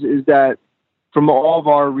you is that from all of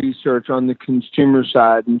our research on the consumer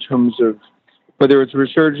side, in terms of whether it's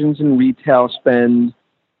resurgence in retail spend,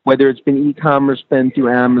 whether it's been e-commerce spend through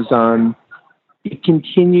Amazon, it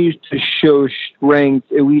continues to show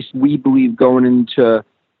strength, at least we believe, going into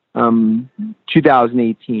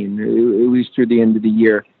 2018, at least through the end of the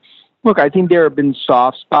year. Look, I think there have been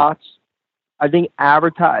soft spots. I think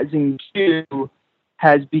advertising, too,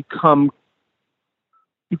 has become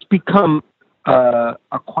a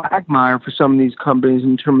quagmire for some of these companies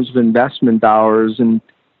in terms of investment dollars. And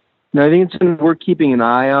I think it's something we're keeping an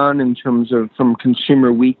eye on in terms of from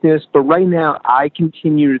consumer weakness. But right now, I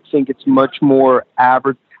continue to think it's much more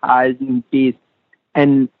advertising-based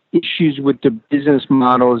and issues with the business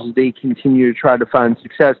models as they continue to try to find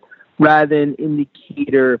success, rather than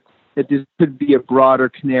indicator that this could be a broader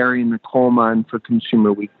canary in the coal mine for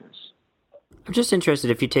consumer weakness. I'm just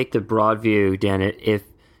interested, if you take the broad view, Dan, if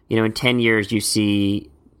in 10 years you see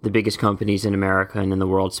the biggest companies in America and in the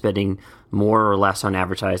world spending more or less on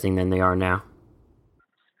advertising than they are now?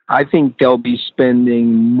 I think they'll be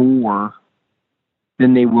spending more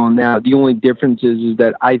than they will now. The only difference is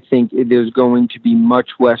that I think there's going to be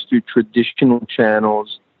much less through traditional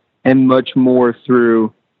channels and much more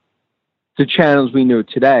through the channels we know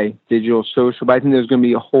today, digital, social. But I think there's going to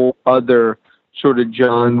be a whole other sort of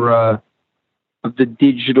genre of the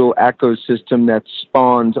digital ecosystem that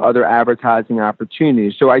spawns other advertising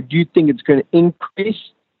opportunities. So I do think it's going to increase.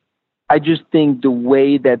 I just think the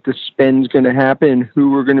way that the spend's going to happen and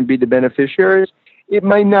who are going to be the beneficiaries, it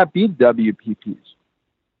might not be WPPs.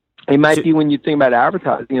 It might be, when you think about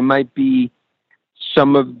advertising, it might be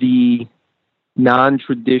some of the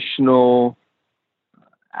non-traditional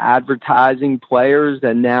advertising players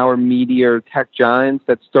that now are media or tech giants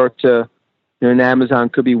that start to, and Amazon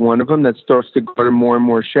could be one of them, that starts to garner more and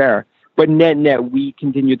more share. But net, we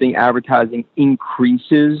continue to think advertising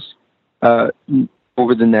increases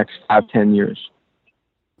over the next 5-10 years.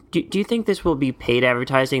 Do you think this will be paid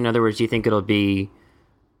advertising? In other words, do you think it'll be,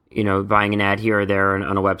 buying an ad here or there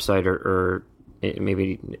on a website or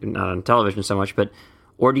maybe not on television so much,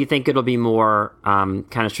 or do you think it'll be more kind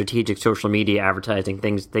of strategic social media advertising,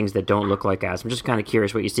 things that don't look like ads? I'm just kind of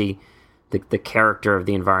curious what you see the character of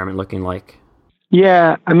the environment looking like.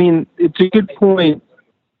 Yeah, I mean, it's a good point,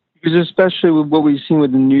 because especially with what we've seen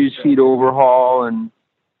with the newsfeed overhaul and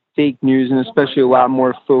fake news, and especially a lot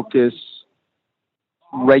more focus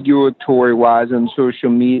regulatory-wise on social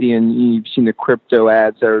media, and you've seen the crypto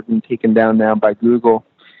ads that have been taken down now by Google.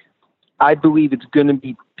 I believe it's going to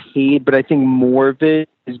be paid, but I think more of it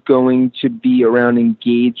is going to be around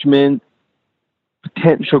engagement,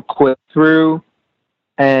 potential click-through,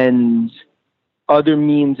 and other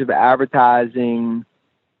means of advertising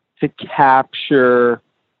to capture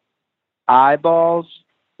eyeballs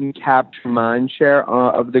and capture mind share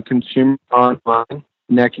of the consumer online.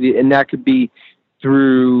 And that could be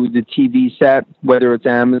through the TV set, whether it's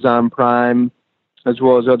Amazon Prime, as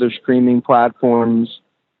well as other streaming platforms,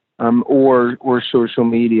 or social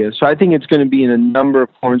media. So I think it's going to be in a number of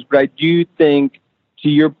forms, but I do think, to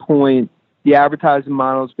your point, the advertising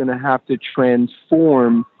model is going to have to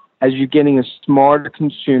transform as you're getting a smarter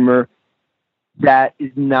consumer that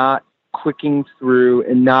is not clicking through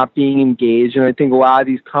and not being engaged. And I think a lot of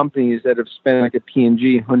these companies that have spent like a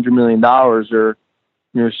P&G $100 million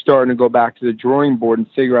are starting to go back to the drawing board and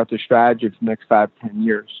figure out their strategy for the next 5-10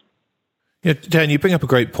 years. Yeah, Dan, you bring up a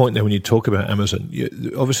great point there when you talk about Amazon.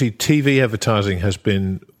 Obviously, TV advertising has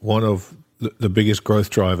been one of the biggest growth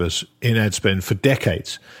drivers in ad spend for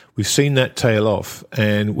decades. We've seen that tail off,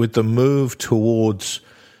 and with the move towards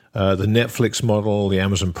the Netflix model, the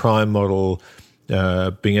Amazon Prime model,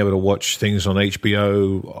 being able to watch things on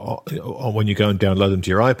HBO when you go and download them to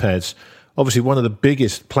your iPads, obviously one of the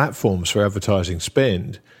biggest platforms for advertising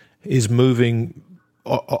spend is moving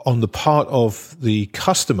on the part of the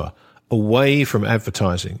customer away from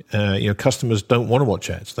advertising. Customers don't want to watch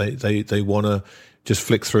ads. They want to just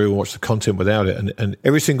flick through and watch the content without it. And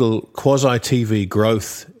every single quasi-TV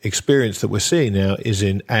growth experience that we're seeing now is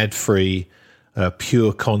in ad-free,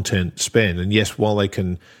 pure content spend. And yes, while they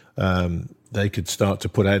could start to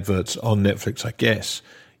put adverts on Netflix, I guess,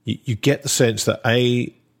 you get the sense that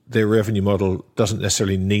their revenue model doesn't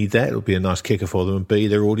necessarily need that. It'll be a nice kicker for them. And B,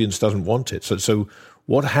 their audience doesn't want it. So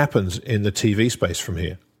what happens in the TV space from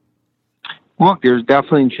here? Well, there's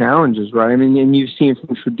definitely challenges, right? I mean, and you've seen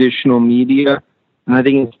from traditional media, and I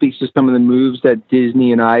think it speaks to some of the moves that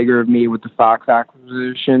Disney and Iger have made with the Fox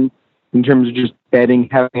acquisition in terms of just betting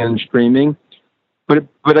heavily on streaming.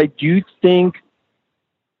 But I do think,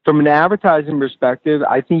 from an advertising perspective,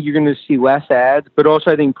 I think you're going to see less ads, but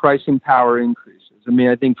also I think pricing power increases. I mean,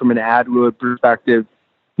 I think from an ad load perspective,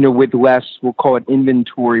 with less, we'll call it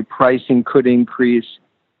inventory, pricing could increase.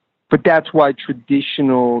 But that's why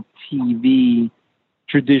traditional TV,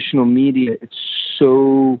 traditional media, it's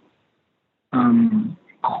so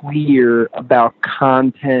clear about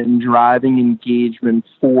content and driving engagement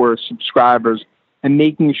for subscribers and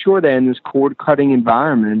making sure that in this cord-cutting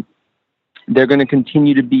environment, they're going to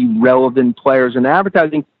continue to be relevant players in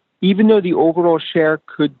advertising, even though the overall share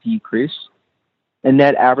could decrease, and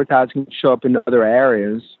that advertising can show up in other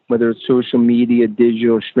areas, whether it's social media,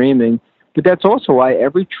 digital, streaming. But that's also why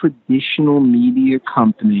every traditional media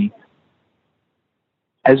company,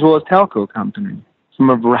 as well as telco company, from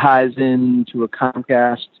a Verizon to a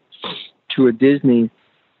Comcast to a Disney,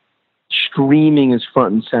 streaming is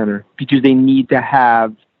front and center because they need to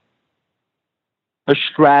have a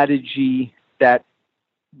strategy that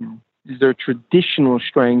is their traditional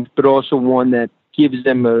strength, but also one that gives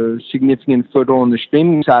them a significant foothold on the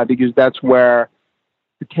streaming side, because that's where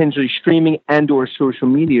potentially streaming and or social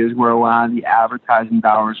media is where a lot of the advertising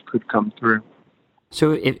dollars could come through.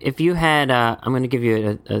 So if you had, I'm going to give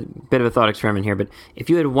you a bit of a thought experiment here, but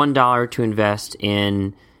if you had $1 to invest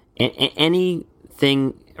in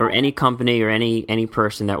anything or any company or any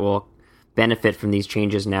person that will benefit from these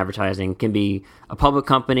changes in advertising, it can be a public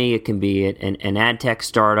company, it can be an ad tech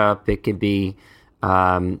startup, it could be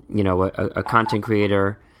a content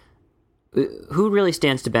creator, who really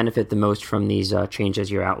stands to benefit the most from these changes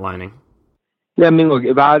you're outlining? Yeah, I mean, look,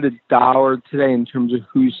 if I had $1 today in terms of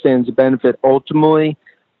who stands to benefit, ultimately,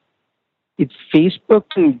 it's Facebook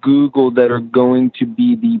and Google that are going to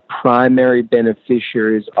be the primary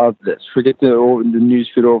beneficiaries of this. Forget the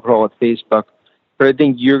newsfeed overhaul at Facebook. But I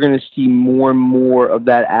think you're going to see more and more of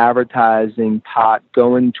that advertising pot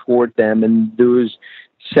going toward them, and those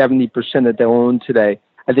 70% that they own today.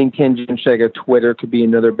 I think tangentially, like a Twitter could be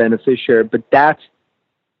another beneficiary, but that's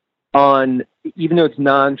on, even though it's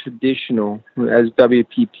non-traditional, as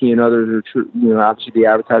WPP and others are, obviously the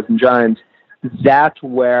advertising giants, that's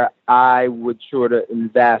where I would sort of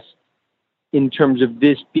invest in terms of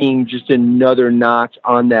this being just another notch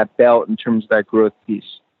on that belt in terms of that growth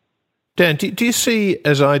piece. Dan, do you see,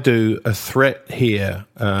 as I do, a threat here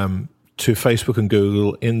to Facebook and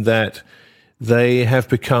Google in that they have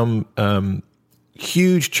become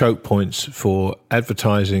huge choke points for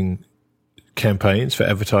advertising campaigns, for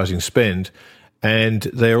advertising spend, and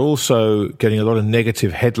they're also getting a lot of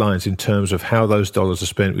negative headlines in terms of how those dollars are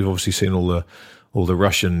spent. We've obviously seen all the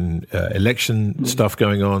Russian election stuff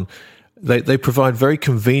going on. They provide very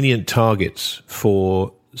convenient targets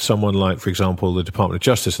for someone like, for example, the Department of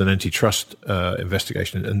Justice and antitrust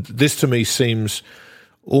investigation. And this, to me, seems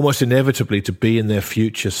almost inevitably to be in their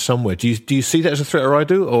future somewhere. Do you see that as a threat, or I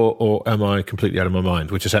do, or am I completely out of my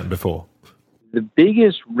mind, which has happened before? The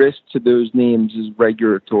biggest risk to those names is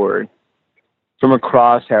regulatory from a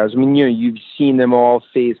crosshairs. I mean, you've seen them all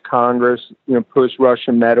face Congress,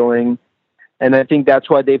 post-Russia meddling. And I think that's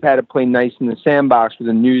why they've had to play nice in the sandbox with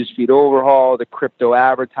the newsfeed overhaul, the crypto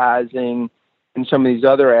advertising, and some of these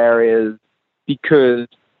other areas, because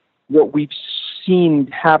what we've seen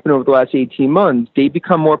happen over the last 18 months, they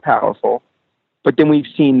become more powerful, but then we've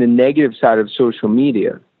seen the negative side of social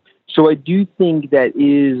media. So I do think that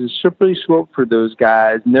is a slippery slope for those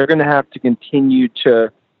guys, and they're going to have to continue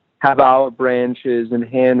to have olive branches and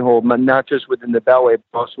handhold, not just within the Beltway,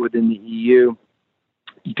 but also within the EU,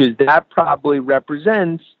 because that probably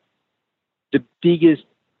represents the biggest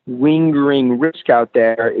lingering risk out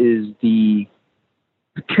there is the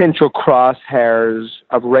potential crosshairs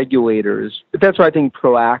of regulators. But that's why I think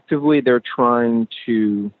proactively they're trying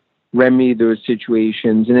to remedy those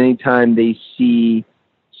situations. And anytime they see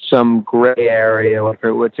some gray area, like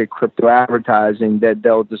let's say crypto advertising, that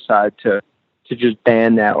they'll decide to just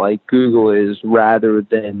ban that like Google is, rather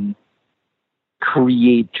than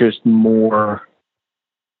create just more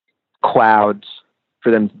clouds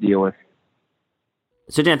for them to deal with.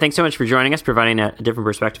 So Dan, thanks so much for joining us, providing a different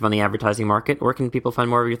perspective on the advertising market. Where can people find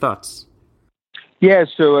more of your thoughts? Yeah,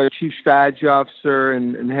 so Chief Strategy Officer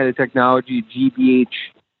and Head of Technology at GBH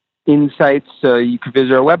Insights. You can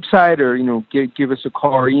visit our website, or give us a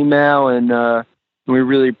call or email, and we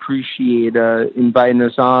really appreciate inviting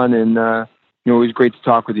us on, and always great to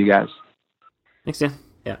talk with you guys. Thanks, Dan.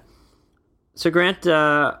 Yeah. So Grant,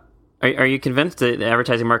 are you convinced that the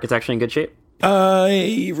advertising market's actually in good shape?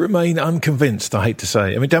 I remain unconvinced, I hate to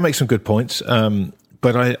say. I mean, Dan makes some good points,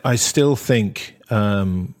 but I still think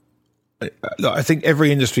I think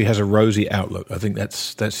every industry has a rosy outlook. I think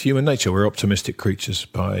that's human nature. We're optimistic creatures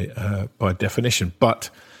by definition.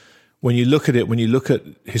 But when you look at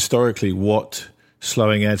historically what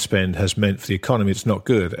slowing ad spend has meant for the economy, it's not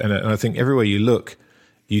good. And I think everywhere you look,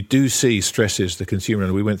 you do see stresses the consumer.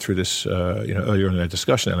 And we went through this earlier in our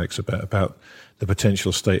discussion, Alex, about the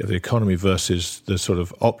potential state of the economy versus the sort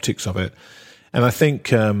of optics of it. And I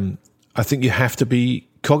think you have to be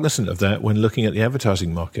cognizant of that when looking at the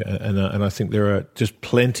advertising market. And I think there are just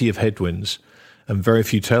plenty of headwinds and very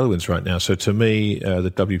few tailwinds right now. So to me,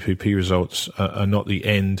 the WPP results are not the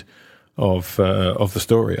end of the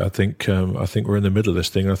story. I think we're in the middle of this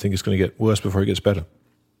thing, and I think it's going to get worse before it gets better.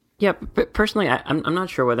 Yeah, but personally, I'm not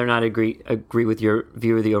sure whether or not I agree with your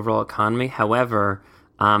view of the overall economy. However,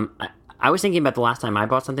 I was thinking about the last time I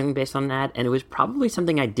bought something based on an ad, and it was probably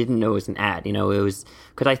something I didn't know was an ad. It was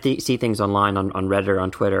because I see things online on Reddit or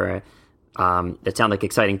on Twitter that sound like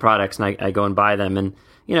exciting products, and I go and buy them. And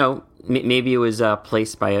maybe it was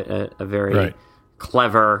placed by a very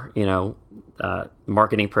clever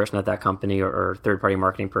marketing person at that company or third-party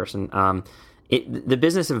marketing person. The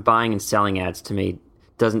business of buying and selling ads, to me,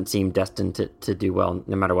 doesn't seem destined to do well,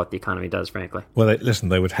 no matter what the economy does, frankly. Well,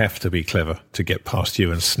 they would have to be clever to get past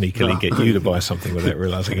you and sneakily get you to buy something without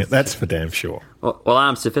realizing it. That's for damn sure. Well,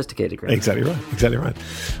 I'm sophisticated, Greg. Exactly right.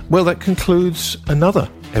 Well, that concludes another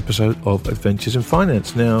episode of Adventures in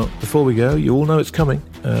Finance. Now, before we go, you all know it's coming.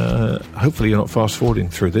 Hopefully you're not fast-forwarding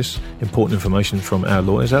through this. Important information from our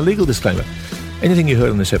lawyers, our legal disclaimer. Anything you heard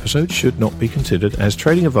on this episode should not be considered as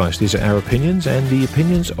trading advice. These are our opinions and the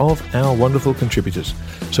opinions of our wonderful contributors.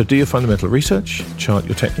 So do your fundamental research, chart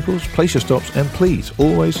your technicals, place your stops, and please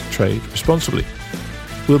always trade responsibly.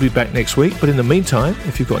 We'll be back next week, but in the meantime,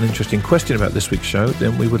 if you've got an interesting question about this week's show,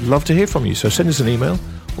 then we would love to hear from you. So send us an email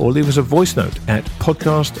or leave us a voice note at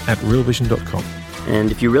podcast@realvision.com.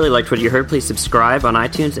 And if you really liked what you heard, please subscribe on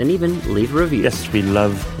iTunes and even leave a review. Yes, we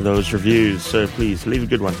love those reviews, so please leave a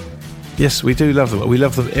good one. Yes, we do love them. We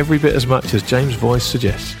love them every bit as much as James' voice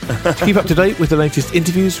suggests. To keep up to date with the latest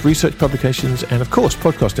interviews, research publications, and of course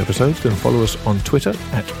podcast episodes, then follow us on Twitter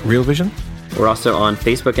 @RealVision. We're also on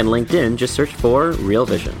Facebook and LinkedIn. Just search for Real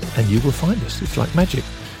Vision. And you will find us. It's like magic.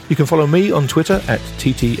 You can follow me on Twitter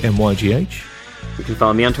 @TTMYGH. You can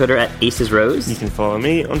follow me on Twitter @AcesRose. You can follow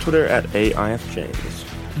me on Twitter @AIFJames.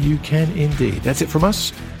 You can indeed. That's it from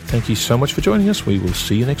us. Thank you so much for joining us. We will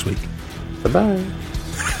see you next week. Bye-bye.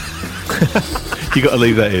 You got to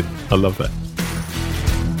leave that in. I love that.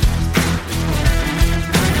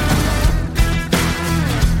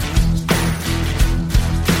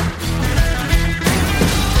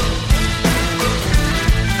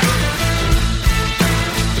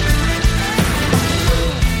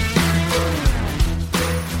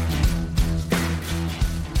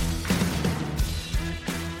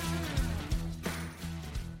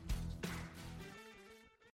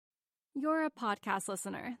 You're a podcast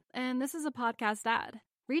listener, and this is a podcast ad.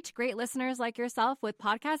 Reach great listeners like yourself with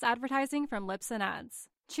podcast advertising from Libsyn Ads.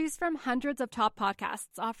 Choose from hundreds of top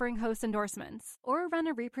podcasts offering host endorsements, or run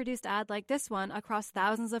a reproduced ad like this one across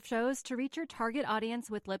thousands of shows to reach your target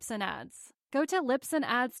audience with Libsyn Ads. Go to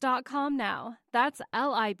libsynads.com now. That's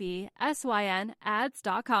LIBSYN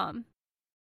ads.com.